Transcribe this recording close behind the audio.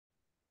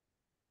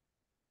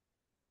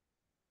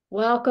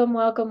Welcome,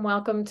 welcome,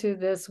 welcome to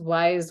this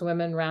Wise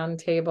Women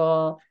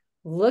Roundtable,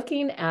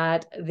 looking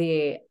at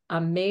the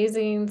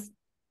amazing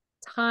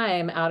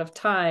time out of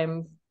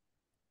time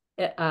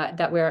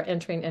that we're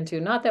entering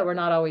into. Not that we're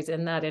not always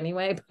in that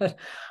anyway, but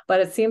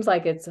it seems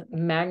like it's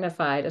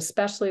magnified,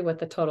 especially with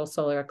the total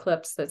solar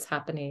eclipse that's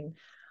happening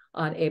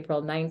on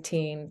April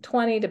 19,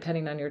 20,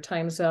 depending on your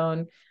time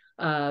zone.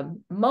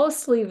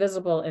 Mostly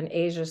visible in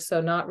Asia,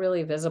 so not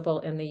really visible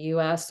in the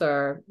US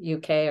or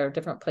UK or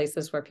different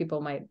places where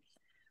people might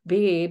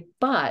be,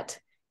 but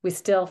we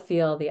still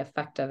feel the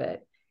effect of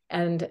it.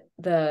 And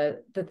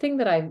the thing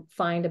that I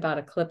find about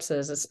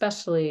eclipses,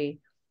 especially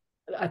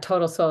a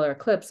total solar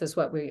eclipse, is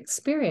what we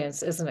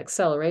experience is an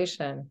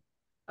acceleration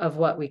of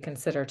what we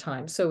consider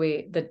time. So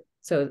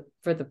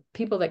for the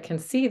people that can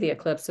see the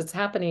eclipse, it's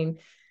happening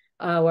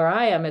where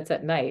I am, it's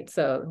at night.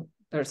 So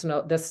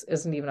this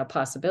isn't even a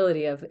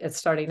possibility of it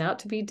starting out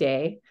to be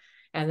day,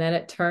 and then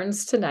it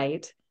turns to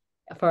night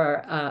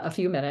for a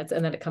few minutes,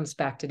 and then it comes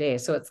back to day.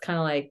 So it's kind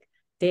of like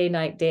day,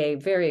 night, day,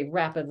 very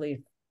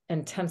rapidly,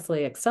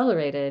 intensely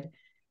accelerated.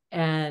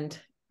 And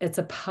it's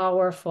a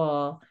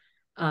powerful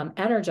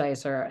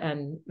energizer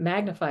and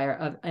magnifier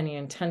of any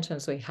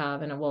intentions we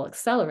have, and it will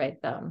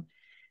accelerate them.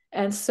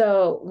 And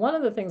so one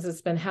of the things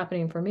that's been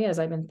happening for me is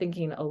I've been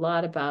thinking a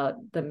lot about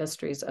the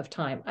mysteries of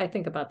time. I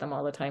think about them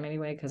all the time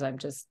anyway, because I'm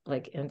just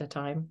like into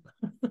time.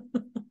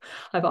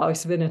 I've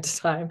always been into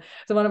time.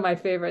 So one of my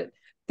favorite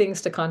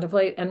things to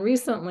contemplate. And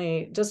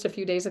recently, just a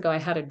few days ago, I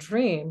had a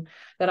dream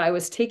that I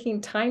was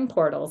taking time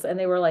portals, and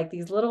they were like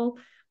these little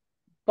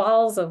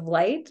balls of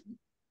light,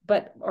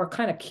 or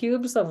kind of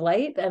cubes of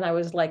light. And I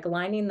was like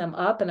lining them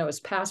up, and it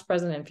was past,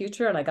 present, and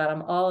future. And I got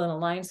them all in a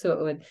line so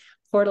it would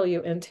portal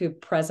you into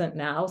present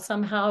now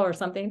somehow or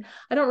something.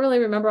 I don't really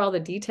remember all the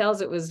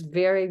details. It was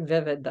very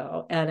vivid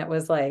though. And it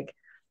was like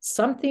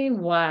something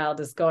wild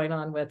is going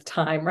on with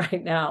time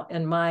right now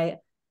in my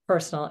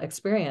personal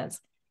experience.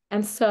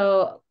 And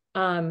so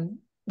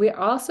we are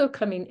also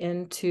coming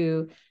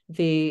into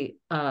the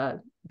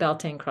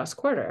Beltane cross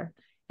quarter.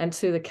 And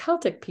to the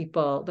Celtic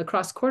people, the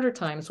cross quarter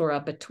times were a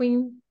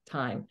between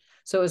time.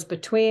 So it was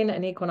between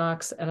an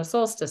equinox and a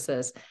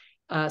solstice.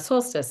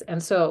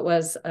 And so it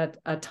was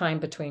a time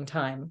between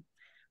time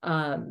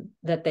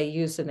that they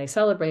used, and they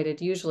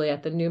celebrated usually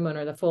at the new moon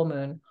or the full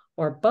moon,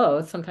 or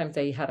both. Sometimes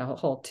they had a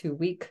whole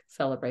 2-week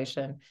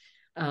celebration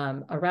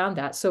around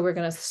that. So we're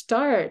going to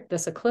start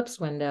this eclipse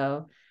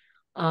window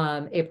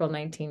April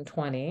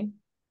 1920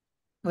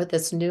 with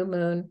this new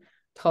moon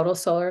total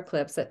solar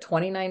eclipse at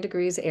 29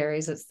 degrees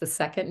Aries. It's the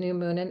second new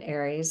moon in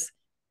Aries,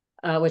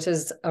 which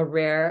is a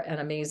rare and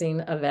amazing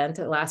event.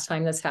 The last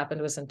time this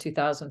happened was in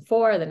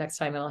 2004. The next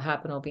time it'll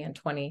happen will be in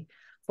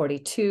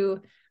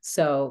 2042.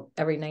 So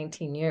every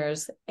 19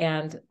 years.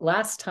 And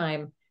last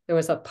time there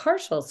was a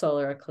partial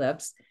solar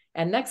eclipse.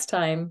 And next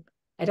time,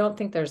 I don't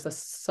think there's a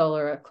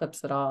solar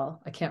eclipse at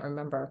all. I can't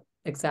remember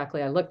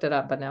exactly. I looked it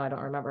up, but now I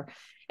don't remember.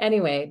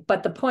 Anyway,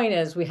 but the point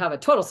is we have a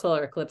total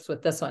solar eclipse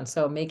with this one.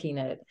 So making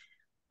it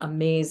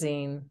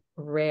amazing,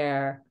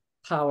 rare,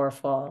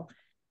 powerful,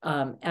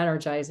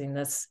 energizing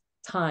this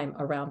time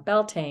around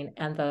Beltane.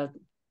 And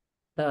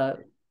the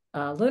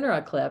lunar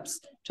eclipse,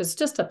 which is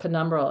just a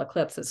penumbral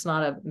eclipse, it's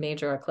not a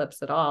major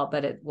eclipse at all,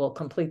 but it will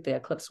complete the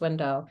eclipse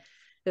window,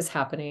 is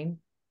happening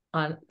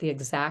on the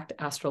exact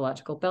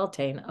astrological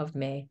Beltane of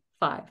May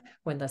 5,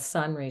 when the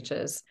sun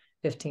reaches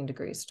 15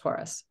 degrees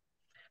Taurus.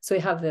 So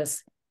we have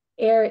this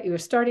you're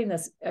starting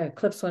this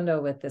eclipse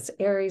window with this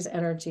Aries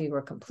energy.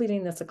 We're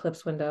completing this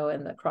eclipse window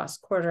in the cross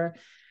quarter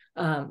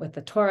with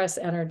the Taurus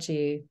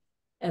energy.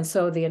 And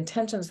so the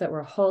intentions that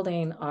we're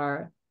holding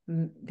are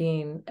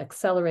being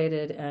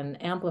accelerated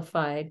and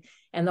amplified.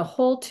 And the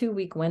whole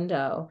 2-week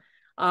window,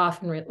 I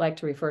often like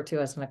to refer to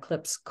as an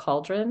eclipse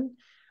cauldron,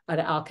 an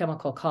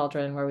alchemical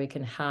cauldron where we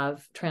can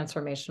have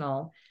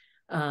transformational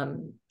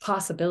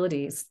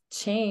possibilities,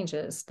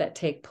 changes that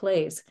take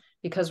place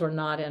because we're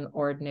not in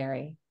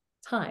ordinary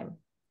time.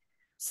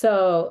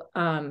 So,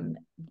 and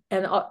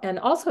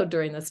also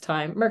during this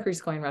time, Mercury's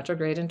going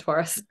retrograde in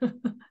Taurus.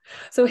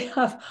 So we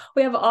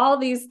have all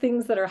these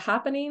things that are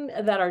happening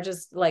that are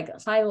just like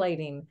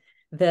highlighting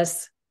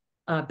this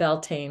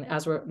Beltane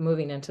as we're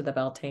moving into the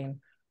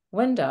Beltane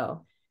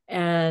window.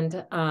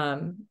 And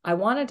I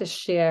wanted to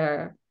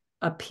share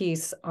a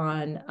piece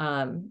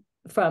on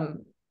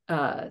from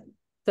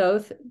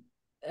Thoth.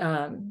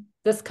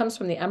 This comes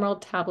from the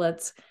Emerald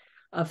Tablets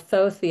of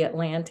Thoth the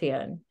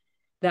Atlantean.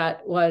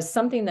 That was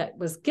something that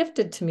was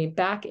gifted to me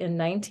back in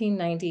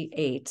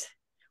 1998,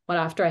 when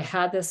after I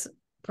had this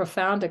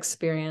profound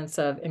experience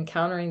of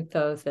encountering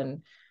Thoth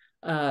and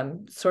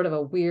sort of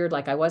a weird,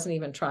 like I wasn't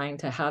even trying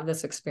to have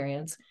this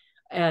experience.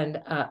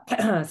 And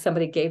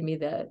somebody gave me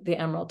the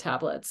Emerald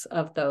Tablets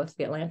of Thoth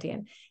the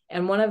Atlantean.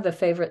 And one of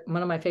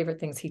my favorite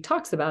things he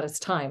talks about is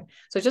time.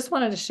 So I just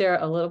wanted to share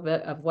a little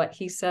bit of what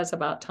he says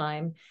about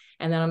time.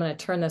 And then I'm going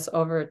to turn this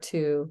over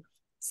to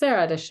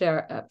Sarah to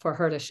share, for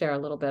her to share a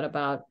little bit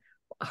about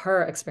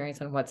her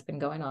experience and what's been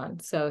going on.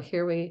 So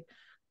here we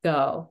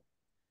go.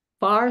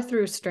 Far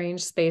through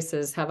strange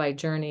spaces have I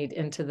journeyed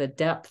into the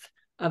depth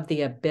of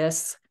the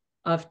abyss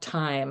of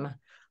time,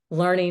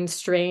 learning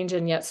strange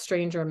and yet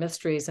stranger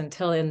mysteries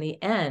until in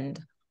the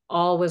end,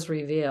 all was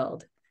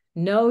revealed.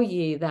 Know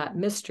ye that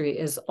mystery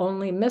is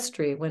only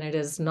mystery when it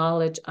is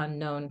knowledge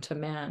unknown to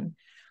man.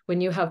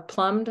 When you have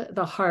plumbed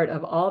the heart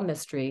of all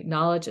mystery,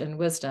 knowledge and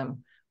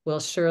wisdom will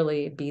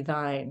surely be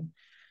thine.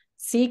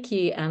 Seek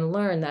ye and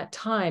learn that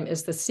time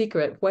is the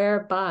secret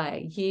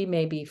whereby ye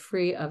may be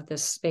free of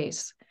this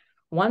space.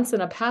 Once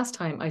in a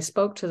pastime, I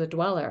spoke to the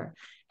dweller,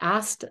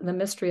 asked the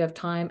mystery of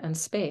time and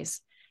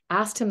space,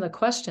 asked him the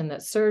question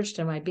that surged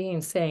in my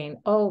being, saying,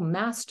 "O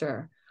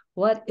Master,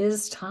 what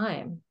is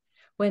time?"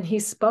 When he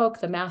spoke,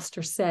 the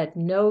Master said,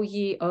 "Know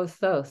ye, O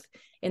Thoth,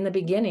 in the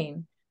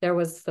beginning there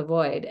was the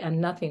void and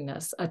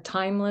nothingness, a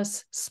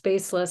timeless,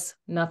 spaceless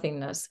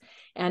nothingness.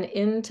 And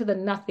into the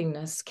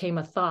nothingness came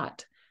a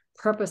thought,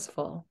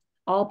 purposeful,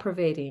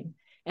 all-pervading,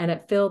 and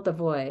it filled the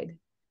void.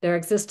 There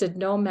existed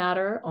no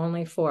matter,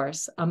 only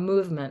force, a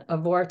movement, a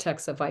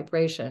vortex of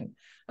vibration,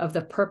 of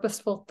the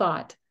purposeful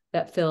thought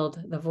that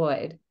filled the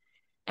void."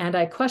 And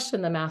I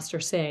questioned the Master,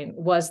 saying,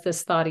 "Was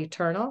this thought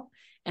eternal?"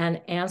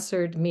 And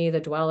answered me, the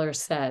dweller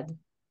said,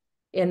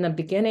 "In the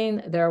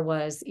beginning, there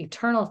was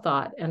eternal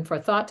thought, and for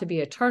thought to be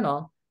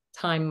eternal,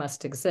 time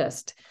must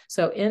exist.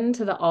 So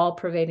into the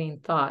all-pervading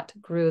thought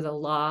grew the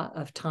law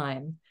of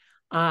time.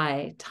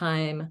 I,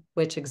 time,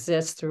 which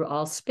exists through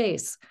all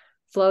space,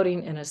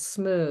 floating in a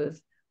smooth,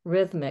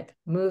 rhythmic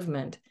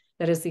movement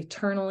that is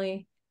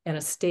eternally in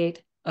a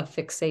state of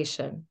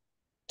fixation.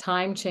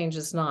 Time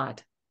changes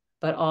not,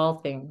 but all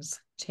things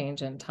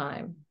change in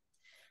time."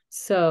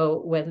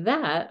 So with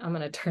that, I'm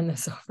going to turn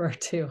this over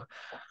to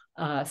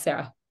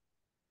Sarah.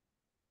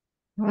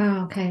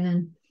 Wow,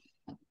 Kaylin.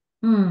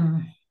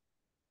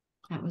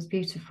 That was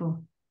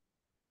beautiful.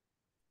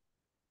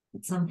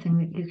 It's something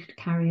that you could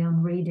carry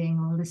on reading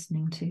or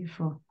listening to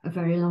for a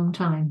very long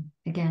time,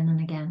 again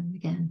and again and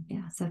again.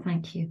 Yeah, so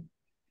thank you.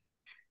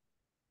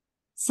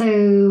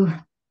 So,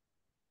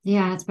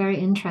 yeah, it's very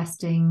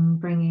interesting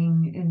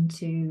bringing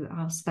into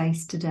our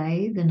space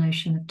today the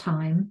notion of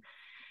time.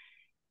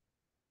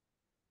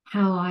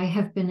 How I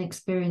have been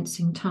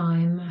experiencing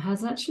time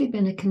has actually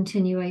been a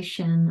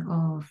continuation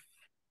of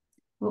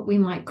what we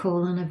might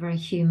call, in a very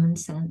human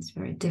sense,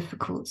 very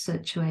difficult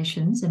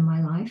situations in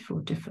my life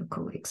or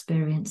difficult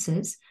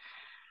experiences.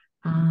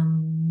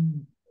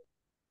 My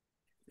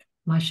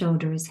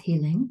shoulder is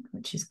healing,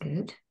 which is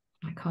good.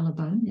 My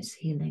collarbone is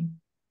healing.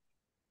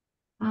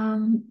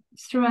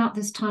 Throughout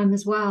this time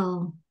as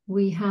well,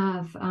 we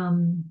have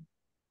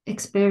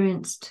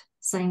experienced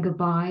saying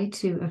goodbye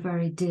to a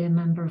very dear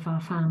member of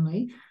our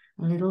family,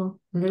 a little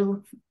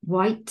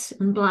white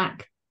and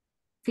black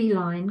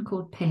feline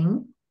called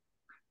Ping.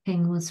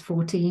 Ping was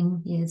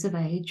 14 years of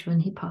age when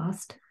he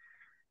passed,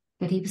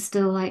 but he was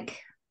still like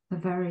a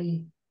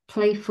very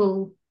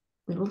playful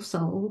little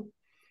soul.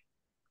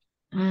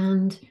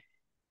 And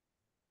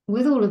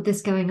with all of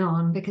this going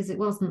on, because it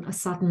wasn't a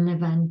sudden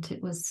event,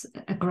 it was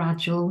a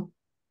gradual,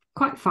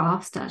 quite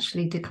fast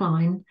actually,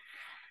 decline,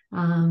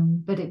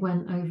 but it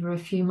went over a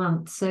few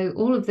months. So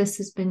all of this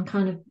has been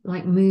kind of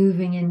like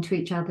moving into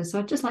each other. So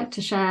I'd just like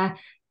to share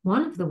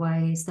one of the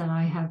ways that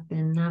I have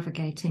been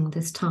navigating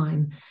this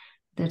time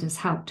that has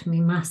helped me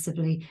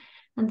massively.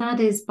 And that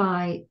is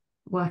by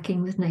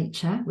working with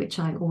nature, which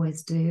I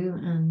always do,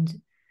 and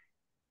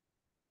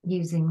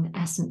using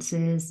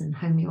essences and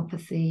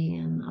homeopathy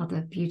and other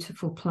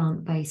beautiful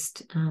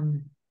plant-based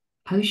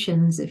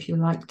potions, if you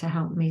like, to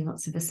help me,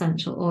 lots of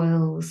essential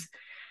oils,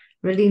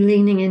 really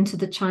leaning into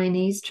the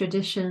Chinese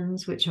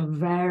traditions, which are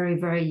very,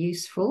 very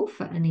useful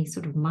for any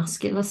sort of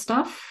muscular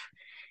stuff.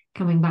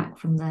 Coming back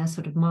from their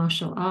sort of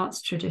martial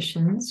arts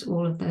traditions,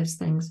 all of those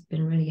things have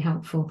been really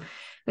helpful.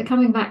 But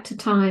coming back to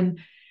time,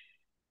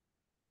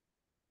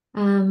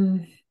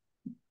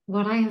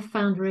 what I have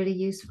found really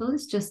useful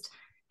is just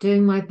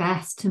doing my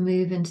best to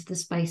move into the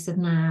space of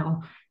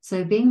now.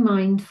 So being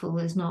mindful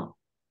is not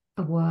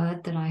a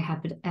word that I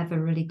have ever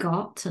really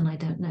got, and I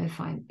don't know if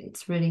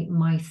it's really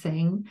my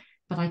thing,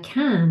 but I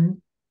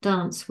can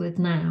dance with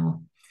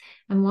now.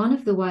 And one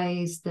of the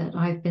ways that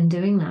I've been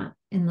doing that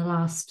in the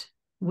last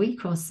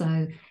week or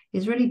so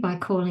is really by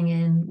calling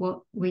in what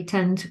we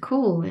tend to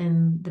call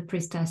in the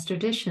priestess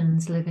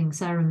traditions living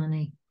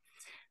ceremony.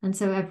 And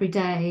so every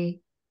day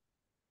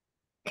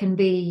can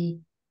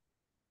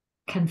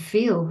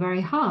feel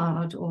very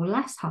hard or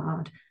less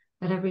hard,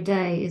 but every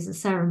day is a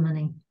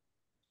ceremony.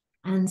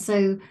 And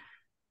so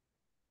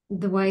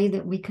the way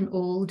that we can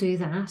all do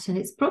that, and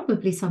it's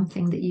probably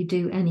something that you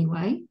do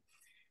anyway,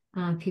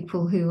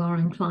 people who are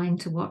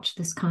inclined to watch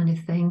this kind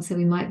of thing. So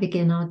we might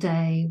begin our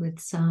day with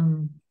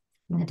some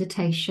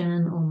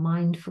meditation or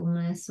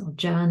mindfulness or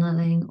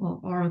journaling or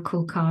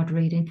oracle card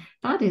reading.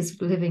 That is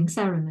living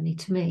ceremony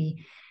to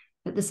me.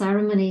 But the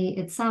ceremony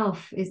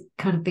itself is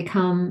kind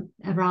of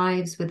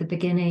arrives with a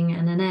beginning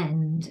and an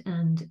end,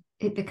 and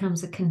it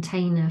becomes a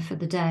container for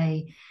the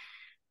day.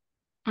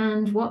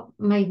 And what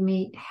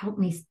help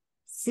me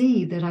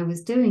see that I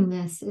was doing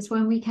this is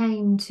when we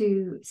came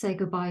to say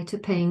goodbye to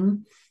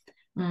Ping,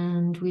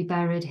 and we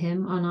buried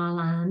him on our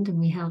land, and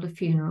we held a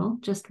funeral,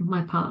 just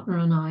my partner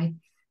and I.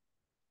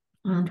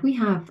 And we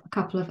have a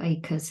couple of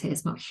acres here.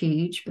 It's not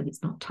huge, but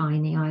it's not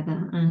tiny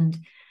either. And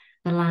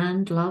the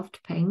land loved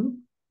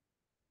Ping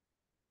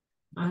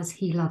as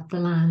he loved the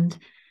land.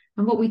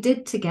 And what we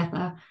did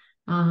together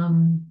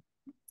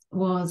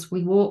was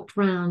we walked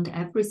round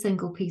every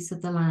single piece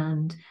of the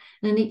land.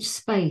 And in each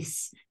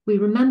space, we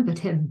remembered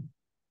him.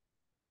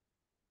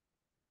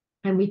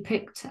 And we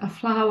picked a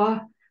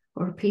flower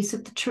or a piece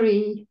of the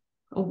tree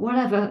or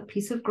whatever, a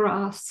piece of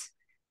grass,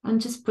 and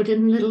just put it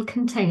in a little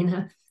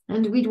container.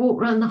 And we'd walk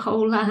around the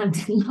whole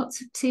land in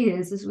lots of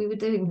tears as we were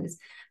doing this.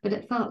 But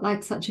it felt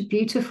like such a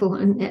beautiful,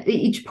 and at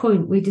each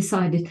point we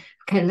decided,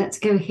 okay, let's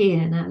go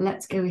here now,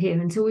 let's go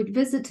here. And so we'd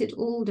visited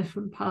all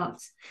different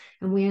parts.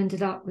 And we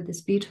ended up with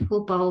this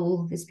beautiful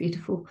bowl, this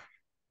beautiful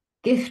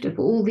gift of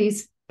all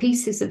these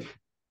pieces of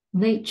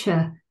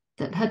nature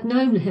that had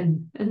known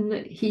him and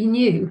that he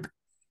knew.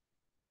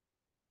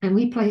 And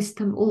we placed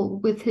them all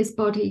with his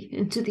body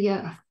into the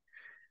earth.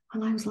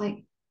 And I was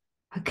like,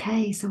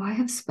 okay, so I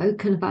have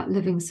spoken about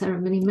living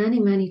ceremony many,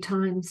 many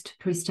times to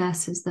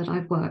priestesses that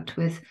I've worked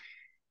with.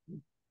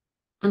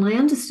 And I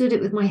understood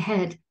it with my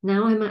head.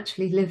 Now I'm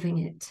actually living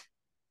it.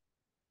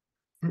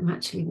 I'm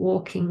actually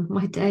walking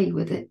my day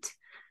with it.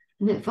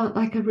 And it felt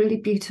like a really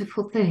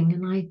beautiful thing.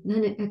 And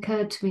then it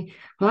occurred to me,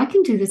 well, I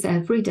can do this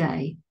every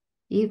day,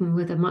 even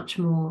with a much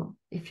more,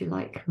 if you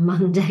like,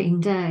 mundane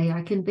day.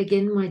 I can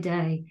begin my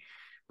day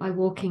by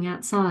walking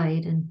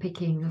outside and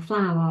picking a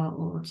flower,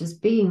 or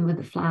just being with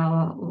a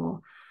flower,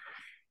 or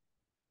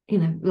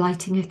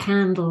lighting a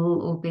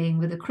candle, or being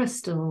with a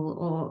crystal,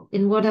 or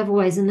in whatever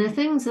ways. And they're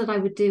things that I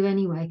would do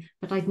anyway,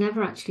 but I'd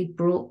never actually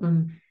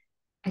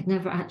I'd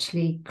never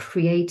actually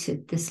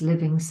created this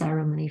living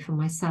ceremony for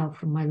myself,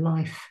 for my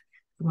life,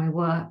 for my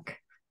work.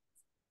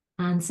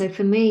 And so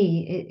for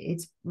me,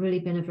 it's really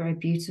been a very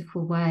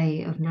beautiful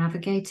way of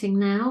navigating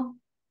now.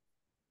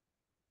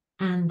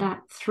 And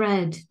that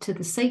thread to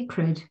the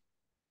sacred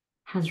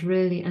has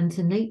really, and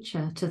to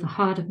nature, to the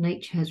heart of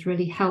nature, has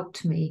really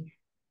helped me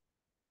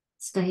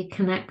stay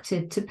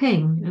connected to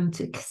Ping, and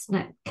to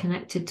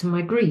connected to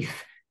my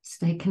grief,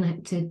 stay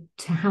connected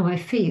to how I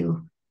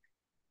feel.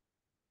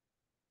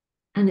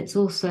 And it's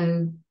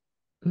also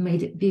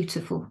made it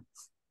beautiful,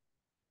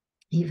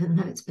 even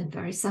though it's been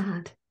very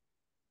sad.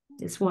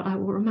 It's what I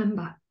will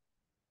remember.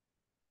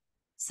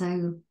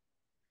 So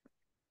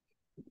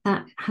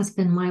that has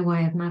been my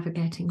way of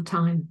navigating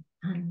time,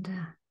 and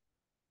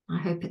I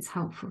hope it's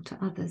helpful to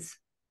others.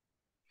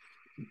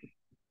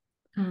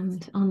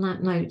 And on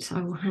that note,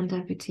 I will hand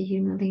over to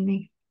you,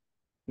 Nalini.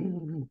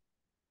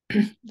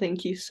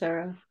 Thank you,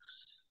 Sarah.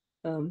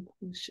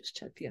 Let's just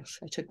check. Yes,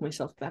 I took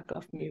myself back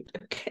off mute.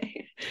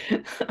 Okay.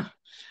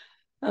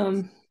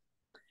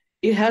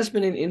 It has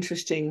been an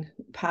interesting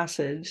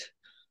passage.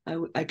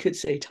 I could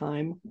say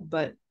time,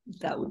 but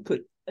that would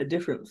put a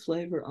different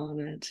flavor on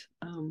it.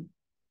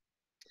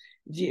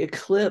 The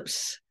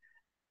eclipse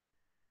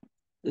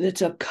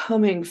that's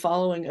upcoming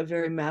following a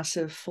very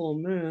massive full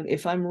moon,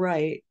 if I'm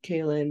right,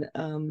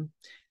 Kaylin,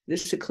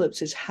 this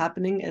eclipse is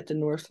happening at the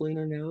North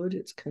Lunar Node.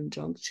 It's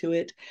conjunct to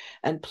it.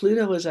 And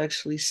Pluto is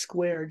actually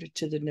squared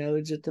to the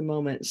nodes at the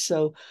moment.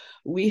 So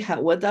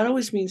what that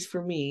always means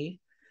for me,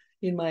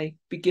 in my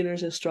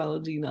beginner's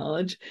astrology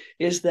knowledge,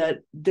 is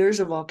that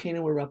there's a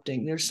volcano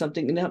erupting. There's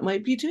something, and that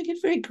might be doing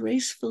it very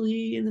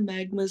gracefully, and the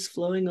magma's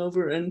flowing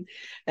over and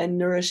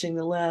nourishing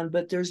the land,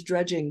 but there's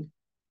dredging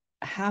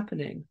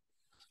happening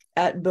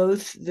at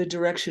both the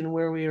direction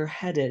where we are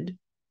headed,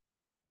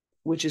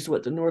 which is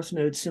what the North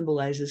Node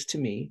symbolizes to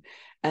me,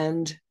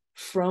 and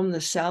from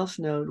the South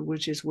Node,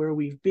 which is where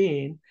we've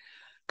been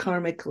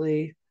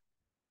karmically,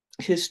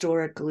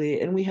 historically,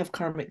 and we have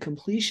karmic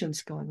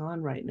completions going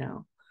on right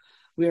now.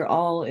 We are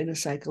all in a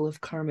cycle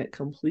of karmic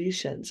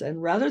completions.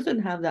 And rather than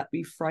have that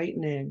be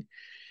frightening,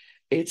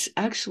 it's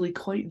actually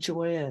quite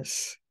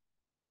joyous.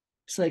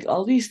 It's like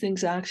all these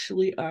things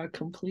actually are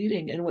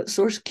completing. And what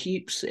Source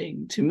keeps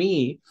saying to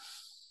me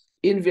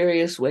in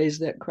various ways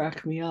that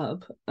crack me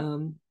up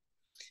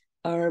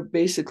are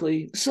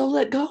basically, so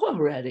let go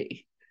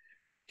already.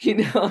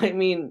 I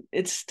mean,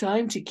 it's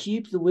time to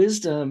keep the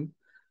wisdom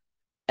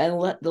and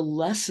let the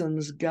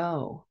lessons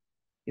go.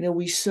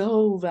 We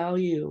so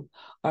value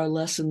our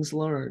lessons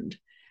learned,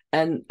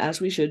 and as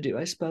we should do,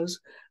 I suppose,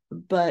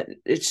 but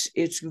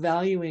it's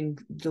valuing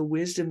the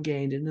wisdom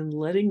gained and then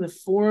letting the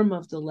form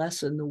of the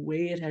lesson, the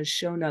way it has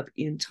shown up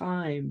in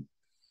time,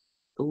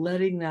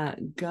 letting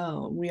that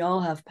go. We all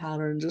have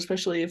patterns,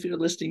 especially if you're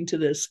listening to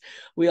this.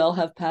 We all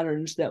have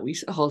patterns that we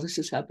say, oh, this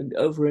has happened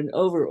over and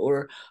over,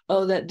 or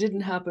oh, that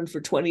didn't happen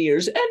for 20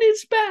 years and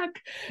it's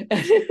back.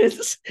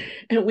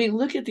 And we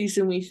look at these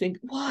and we think,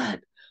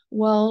 what?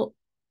 Well,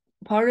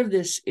 part of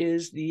this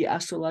is the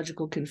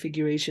astrological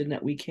configuration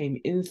that we came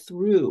in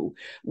through.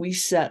 We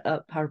set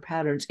up our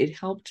patterns. It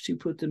helped to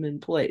put them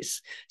in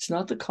place. It's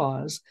not the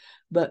cause,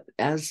 but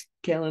as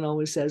Kaylin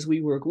always says,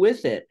 we work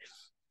with it.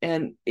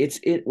 And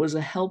it was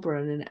a helper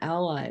and an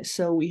ally.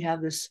 So we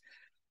have this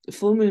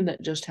full moon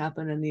that just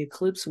happened and the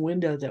eclipse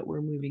window that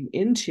we're moving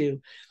into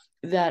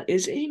that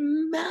is a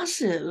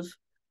massive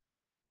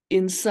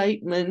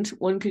incitement,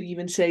 one could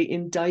even say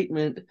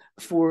indictment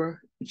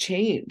for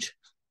change.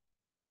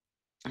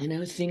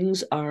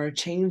 Things are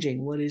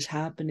changing. What is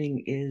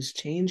happening is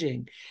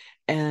changing.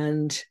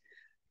 And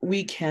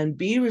we can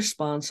be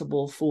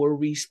responsible for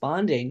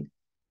responding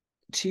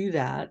to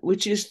that,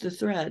 which is the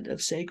thread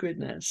of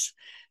sacredness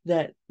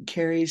that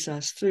carries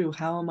us through.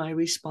 How am I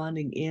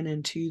responding in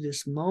and to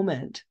this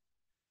moment?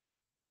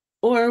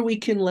 Or we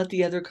can let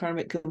the other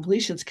karmic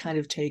completions kind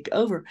of take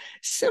over.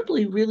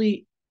 Simply,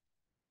 really,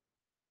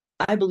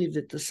 I believe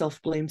that the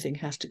self-blame thing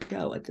has to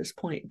go at this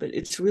point, but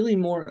it's really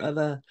more of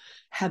a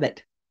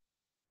habit.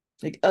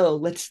 Like, oh,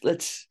 let's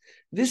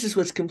this is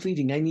what's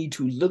completing. I need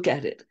to look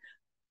at it.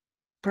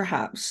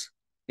 Perhaps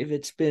if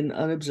it's been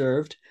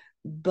unobserved,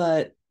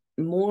 but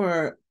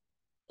more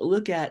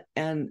look at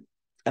and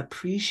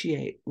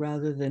appreciate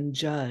rather than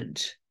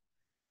judge.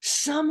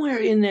 Somewhere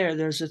in there,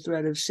 there's a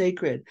thread of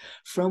sacred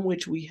from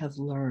which we have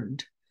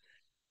learned.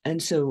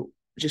 And so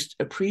just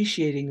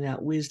appreciating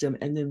that wisdom,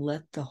 and then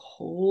let the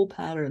whole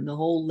pattern, the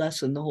whole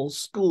lesson, the whole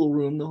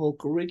schoolroom, the whole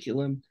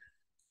curriculum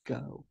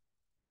go.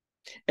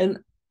 And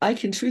I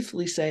can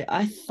truthfully say,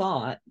 I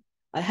thought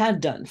I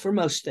had done for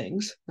most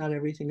things, not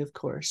everything, of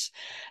course.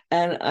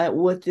 And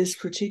what this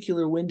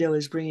particular window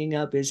is bringing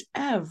up is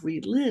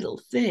every little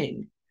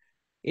thing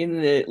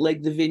in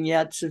the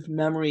vignettes of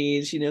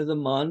memories, the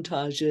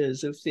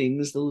montages of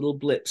things, the little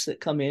blips that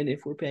come in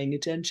if we're paying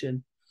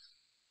attention,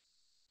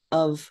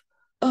 of,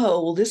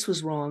 oh, well, this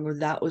was wrong, or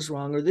that was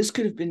wrong, or this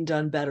could have been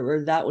done better,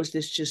 or that was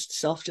this just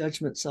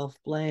self-judgment,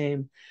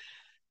 self-blame.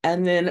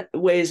 And then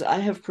ways I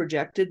have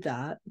projected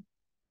that.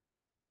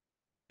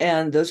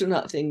 And those are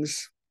not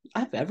things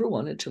I've ever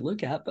wanted to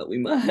look at, but we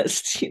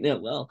must,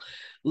 well,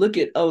 look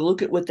at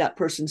what that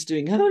person's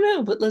doing. Oh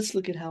no, but let's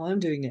look at how I'm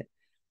doing it.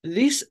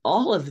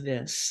 All of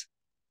this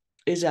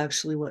is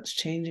actually what's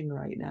changing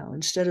right now.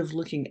 Instead of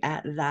looking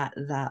at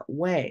that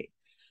way,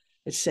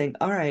 it's saying,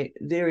 all right,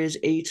 there is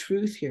a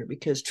truth here,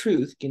 because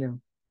truth,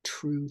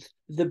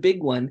 the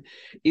big one,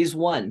 is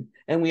one.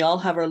 And we all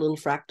have our little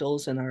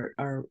fractals and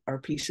our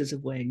pieces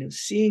of way of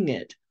seeing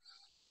it.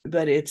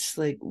 But it's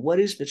like, what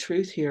is the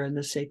truth here and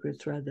the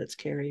sacred thread that's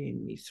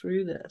carrying me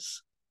through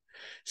this?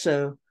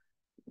 So,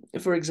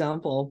 for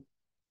example,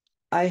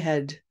 I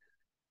had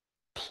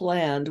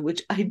planned,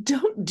 which I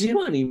don't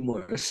do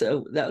anymore,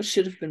 so that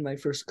should have been my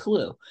first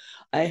clue.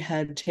 I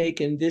had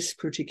taken this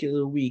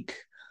particular week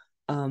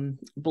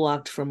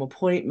blocked from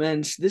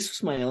appointments. This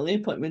was my only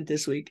appointment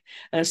this week,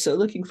 and I was so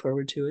looking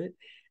forward to it.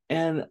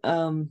 And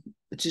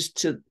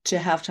just to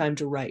have time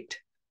to write.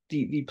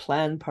 The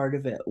plan part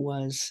of it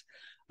was,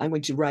 I'm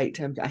going to write.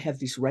 I have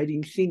this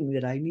writing thing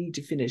that I need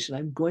to finish, and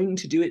I'm going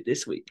to do it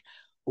this week.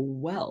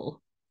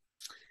 Well,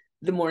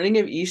 the morning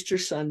of Easter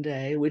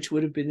Sunday, which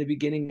would have been the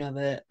beginning of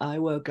it, I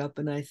woke up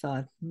and I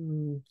thought,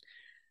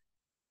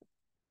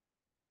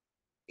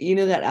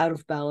 that out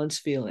of balance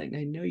feeling.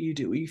 I know you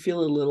do. You feel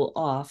a little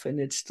off, and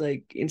it's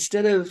like,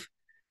 instead of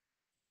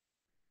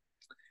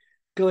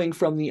going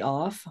from the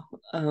off,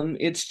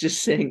 it's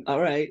just saying,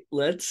 all right,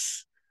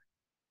 let's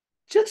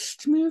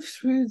just move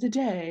through the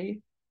day.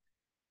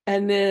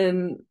 And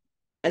then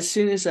as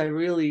soon as I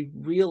really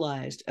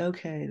realized,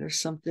 okay,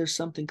 there's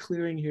something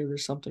clearing here,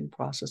 there's something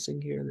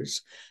processing here,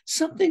 there's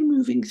something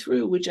moving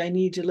through which I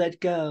need to let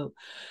go,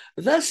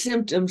 the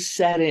symptoms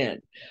set in.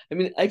 I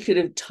mean, I could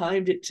have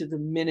timed it to the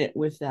minute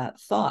with that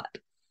thought.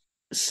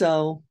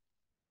 So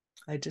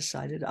I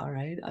decided, all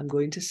right, I'm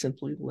going to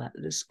simply let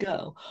this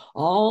go.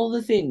 All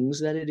the things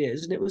that it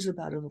is, and it was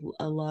about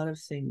a lot of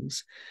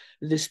things.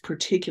 This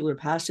particular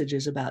passage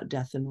is about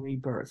death and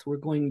rebirth. We're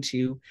going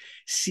to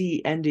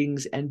see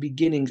endings and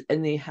beginnings,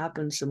 and they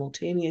happen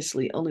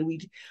simultaneously,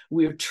 only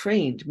we're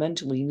trained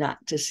mentally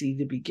not to see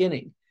the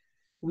beginning.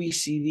 We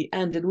see the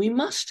end, and we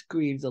must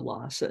grieve the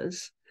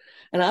losses.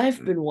 And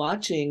I've been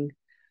watching,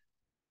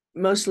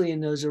 mostly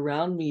in those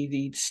around me,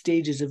 the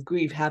stages of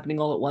grief happening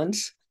all at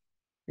once.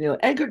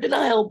 Anger,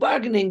 denial,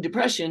 bargaining,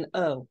 depression.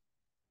 Oh,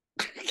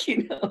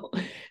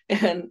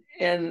 and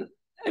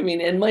I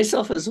mean, and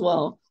myself as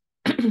well.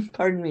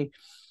 Pardon me.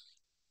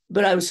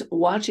 But I was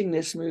watching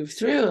this move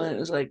through, and it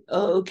was like,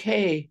 oh,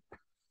 okay.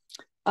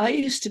 I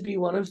used to be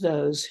one of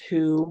those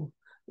who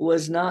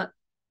was not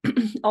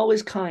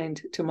always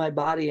kind to my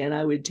body, and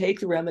I would take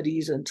the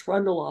remedies and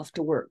trundle off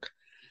to work,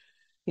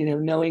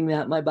 knowing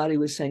that my body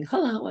was saying,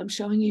 hello, I'm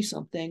showing you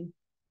something.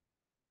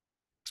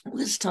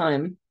 This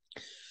time,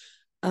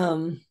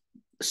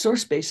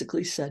 Source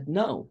basically said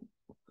no.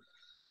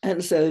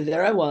 And so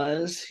there I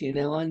was,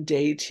 on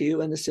day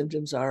 2, and the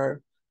symptoms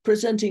are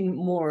presenting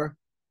more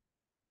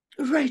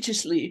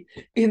righteously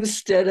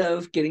instead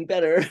of getting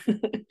better.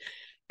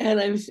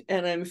 and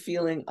I'm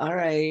feeling, all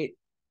right,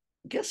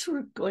 guess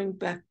we're going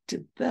back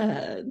to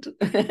bed.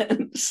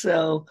 And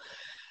so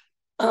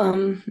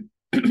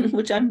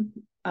which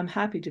I'm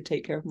happy to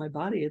take care of my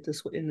body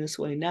in this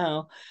way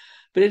now.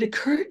 But it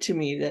occurred to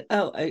me that,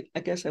 I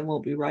guess I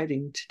won't be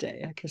writing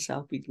today. I guess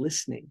I'll be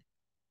listening.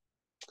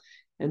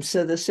 And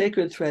so the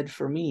sacred thread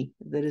for me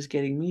that is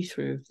getting me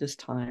through this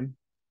time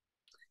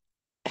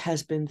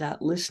has been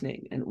that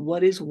listening, and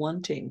what is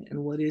wanting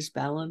and what is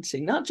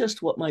balancing, not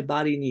just what my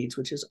body needs,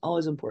 which is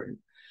always important,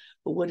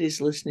 but what is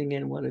listening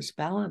and what is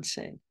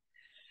balancing.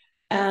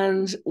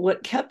 And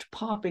what kept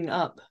popping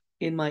up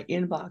in my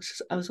inbox,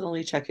 I was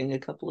only checking a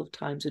couple of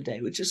times a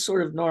day, which is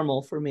sort of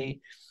normal for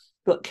me,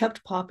 but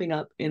kept popping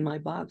up in my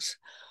box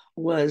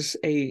was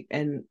a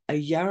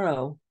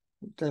yarrow,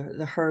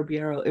 the herb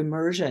yarrow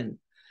immersion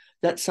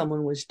that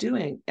someone was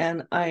doing.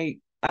 And I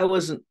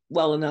wasn't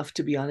well enough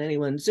to be on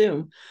anyone's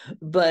Zoom,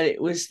 but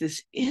it was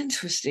this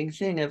interesting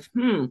thing of,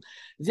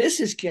 this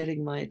is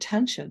getting my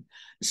attention.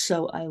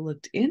 So I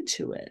looked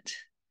into it,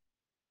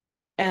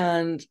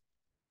 and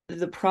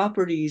the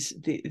properties,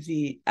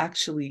 the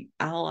actually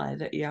ally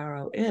that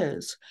yarrow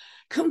is,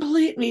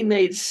 completely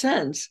made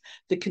sense.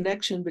 The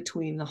connection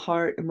between the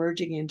heart,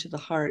 emerging into the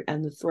heart,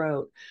 and the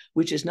throat,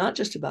 which is not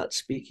just about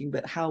speaking,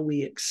 but how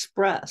we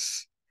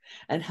express,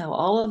 and how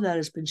all of that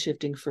has been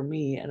shifting for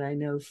me, and I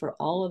know for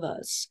all of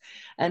us,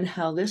 and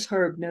how this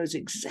herb knows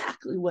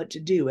exactly what to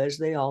do, as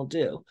they all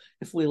do,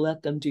 if we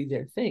let them do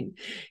their thing.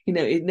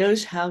 It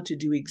knows how to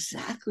do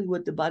exactly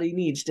what the body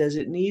needs. Does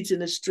it need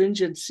an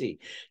astringency?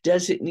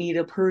 Does it need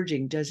a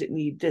purging? Does it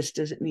need this?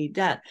 Does it need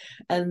that?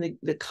 And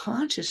the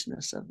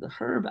consciousness of the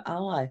herb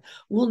ally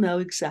will know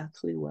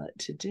exactly what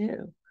to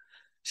do.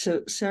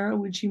 So, Sarah,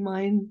 would you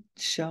mind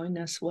showing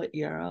us what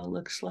yarrow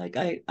looks like?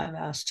 I've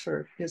asked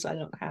her because I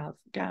don't have.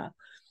 Yeah,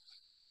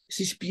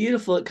 she's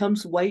beautiful. It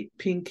comes white,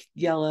 pink,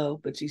 yellow,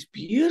 but these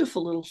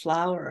beautiful little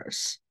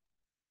flowers.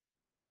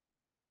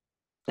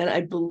 And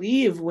I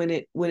believe when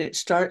it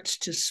starts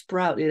to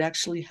sprout, it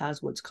actually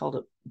has what's called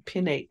a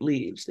pinnate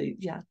leaves.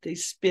 They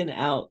spin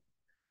out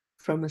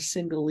from a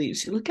single leaf.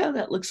 So look how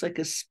that looks like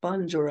a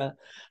sponge or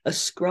a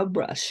scrub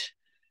brush.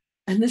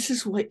 And this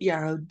is what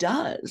yarrow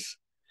does.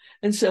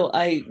 And so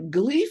I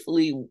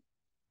gleefully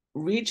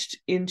reached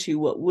into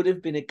what would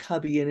have been a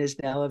cubby and is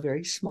now a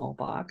very small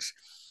box,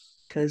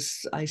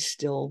 because I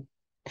still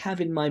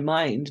have in my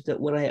mind that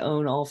what I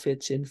own all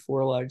fits in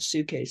 4 large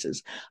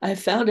suitcases. I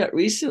found out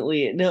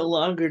recently it no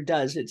longer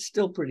does. It's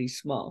still pretty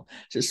small.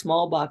 It's a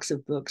small box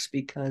of books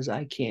because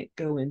I can't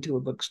go into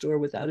a bookstore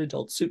without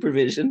adult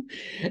supervision.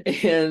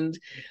 And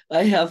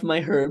I have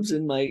my herbs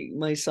and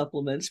my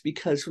supplements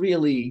because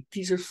really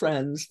these are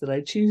friends that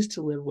I choose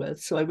to live with.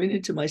 So I went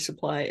into my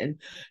supply and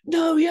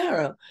no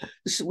yarrow,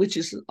 which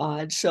is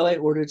odd. So I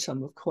ordered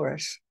some, of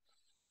course.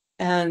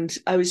 And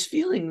I was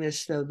feeling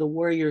this, though, the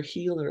warrior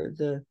healer,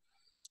 the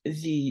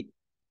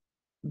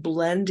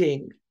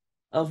blending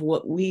of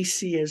what we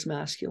see as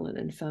masculine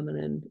and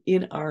feminine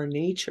in our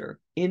nature,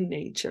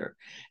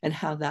 and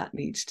how that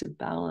needs to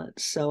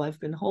balance. So I've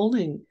been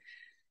holding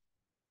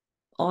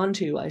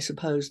onto, I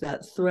suppose,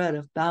 that thread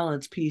of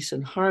balance, peace,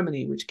 and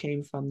harmony, which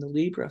came from the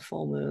Libra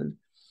full moon,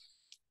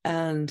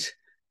 and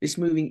is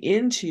moving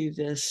into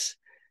this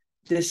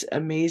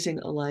amazing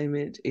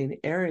alignment in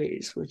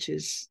Aries, which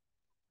is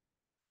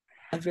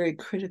a very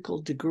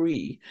critical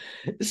degree.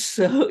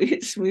 So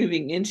it's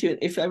moving into it.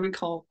 If I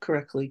recall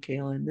correctly,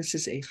 Kaylin, this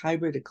is a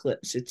hybrid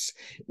eclipse. It's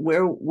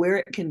where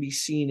it can be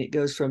seen, it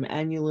goes from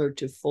annular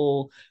to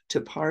full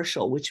to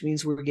partial, which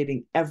means we're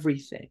getting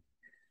everything.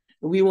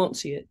 We won't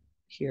see it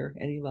here,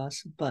 any of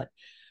us, but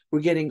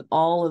we're getting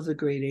all of the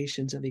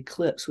gradations of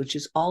eclipse, which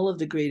is all of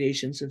the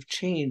gradations of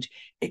change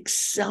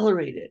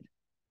accelerated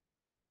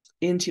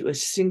into a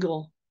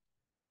single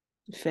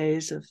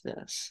phase of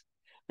this.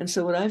 And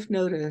so what I've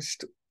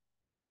noticed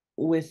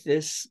with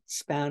this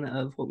span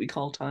of what we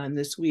call time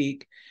this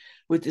week,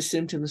 with the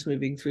symptoms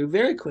moving through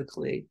very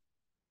quickly,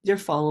 they're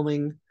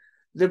following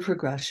the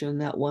progression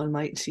that one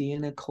might see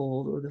in a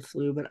cold or the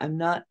flu. But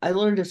I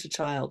learned as a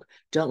child,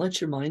 don't let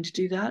your mind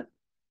do that.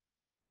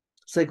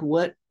 It's like,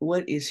 what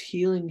is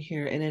healing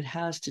here? And it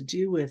has to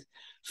do with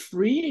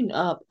freeing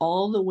up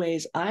all the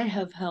ways I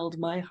have held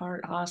my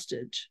heart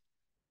hostage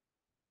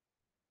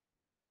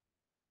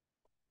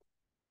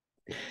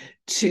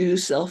to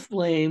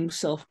self-blame,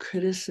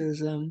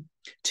 self-criticism,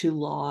 to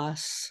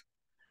loss,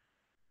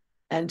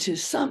 and to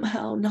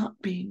somehow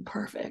not being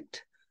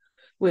perfect,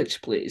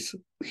 which, please,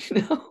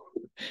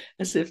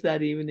 as if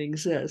that even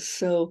exists.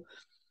 So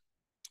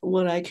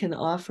what I can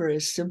offer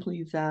is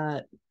simply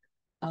that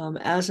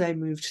as I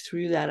moved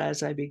through that,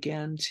 as I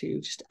began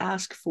to just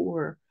ask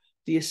for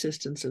the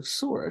assistance of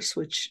Source,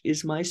 which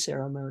is my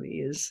ceremony,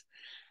 is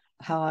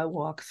how I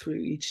walk through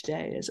each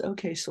day, is,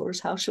 okay, Source,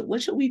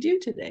 what shall we do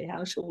today?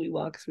 How shall we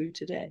walk through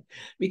today?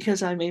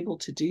 Because I'm able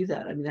to do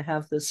that. I mean, I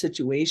have the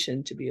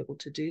situation to be able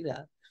to do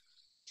that.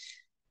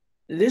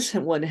 This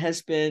one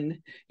has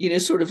been,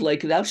 sort of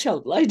like, thou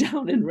shalt lie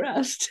down and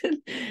rest.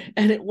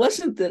 And it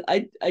wasn't that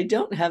I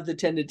don't have the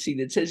tendency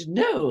that says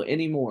no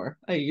anymore.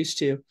 I used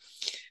to.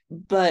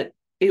 But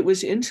it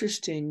was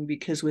interesting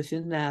because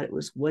within that, it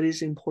was, what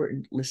is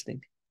important?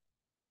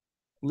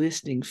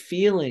 Listening,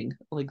 feeling,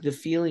 like the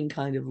feeling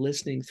kind of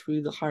listening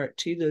through the heart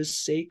to those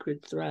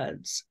sacred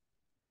threads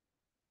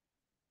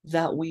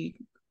that we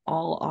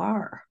all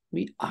are.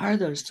 We are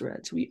those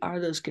threads. We are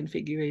those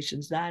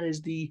configurations. That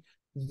is the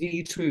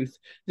truth,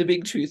 the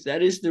big truth.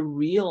 That is the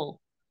real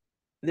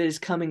that is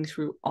coming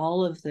through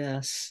all of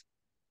this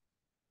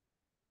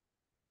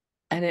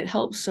And it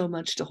helps so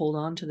much to hold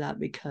on to that,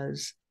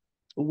 because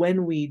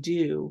when we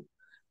do,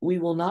 we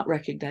will not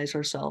recognize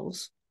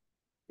ourselves,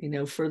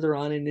 further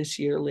on in this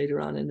year, later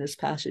on in this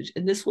passage.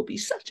 And this will be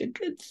such a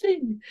good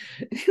thing.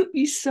 It'll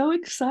be so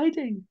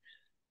exciting.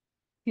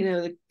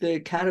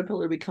 The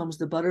caterpillar becomes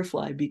the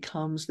butterfly,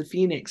 becomes the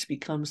phoenix,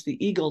 becomes the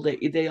eagle.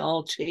 They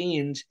all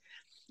change.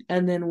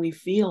 And then we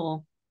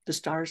feel the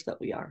stars that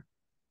we are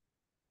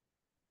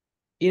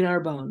in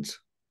our bones,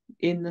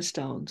 in the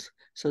stones,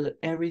 so that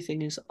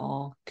everything is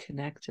all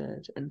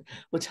connected. And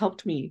what's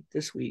helped me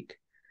this week,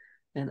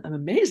 and I'm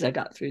amazed I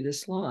got through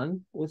this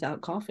long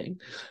without coughing.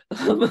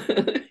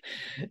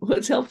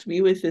 What's helped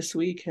me with this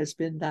week has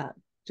been that,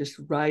 just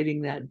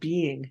riding that,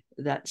 being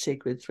that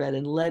sacred thread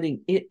and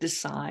letting it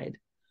decide,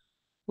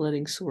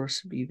 letting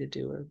source be the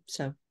doer.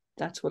 So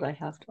that's what I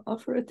have to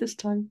offer at this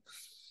time.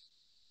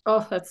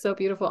 Oh, that's so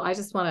beautiful. I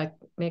just want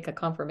to make a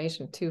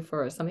confirmation too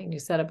for something you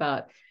said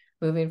about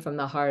moving from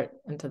the heart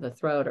into the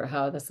throat, or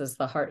how this is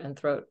the heart and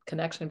throat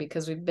connection,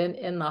 because we've been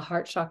in the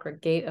heart chakra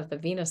gate of the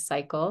Venus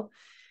cycle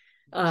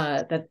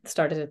that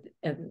started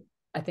in,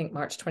 I think,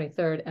 March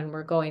 23rd, and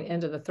we're going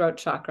into the throat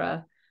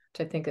chakra,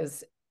 which I think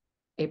is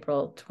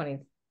April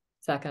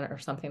 22nd or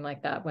something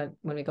like that, when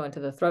we go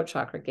into the throat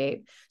chakra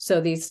gate. So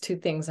these two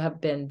things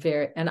have been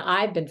and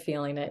I've been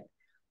feeling it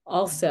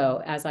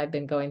also as I've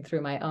been going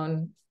through my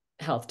own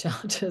health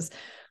challenges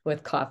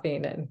with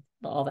coughing and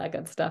all that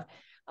good stuff.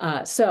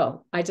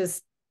 So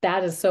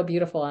that is so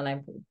beautiful. And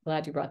I'm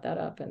glad you brought that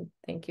up, and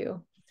thank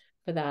you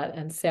for that.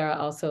 And Sarah,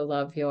 also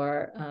love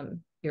your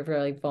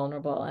really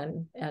vulnerable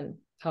and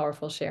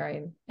powerful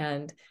sharing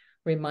and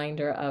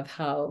reminder of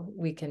how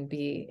we can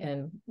be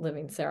in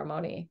living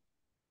ceremony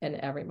in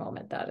every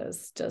moment. That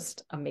is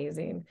just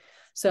amazing.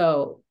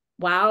 So,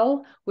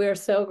 wow, we're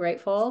so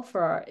grateful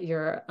for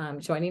your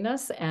joining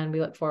us, and we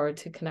look forward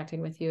to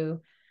connecting with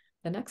you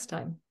the next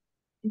time.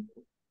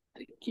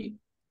 Thank you.